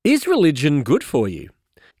Is religion good for you?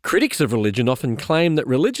 Critics of religion often claim that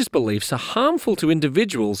religious beliefs are harmful to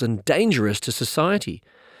individuals and dangerous to society.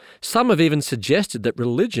 Some have even suggested that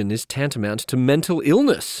religion is tantamount to mental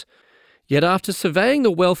illness. Yet after surveying the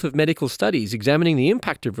wealth of medical studies examining the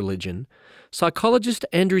impact of religion, psychologist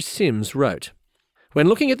Andrew Sims wrote, "When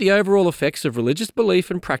looking at the overall effects of religious belief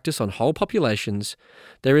and practice on whole populations,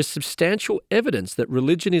 there is substantial evidence that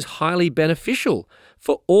religion is highly beneficial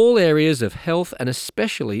for all areas of health and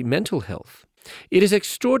especially mental health. It is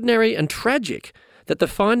extraordinary and tragic that the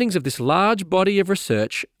findings of this large body of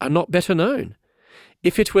research are not better known.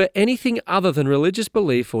 If it were anything other than religious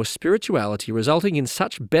belief or spirituality resulting in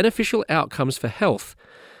such beneficial outcomes for health,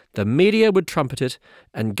 the media would trumpet it,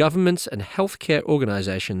 and governments and healthcare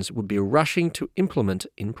organisations would be rushing to implement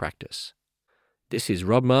in practice." This is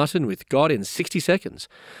Rob Martin with God in 60 Seconds.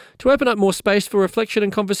 To open up more space for reflection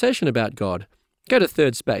and conversation about God, go to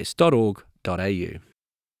thirdspace.org.au.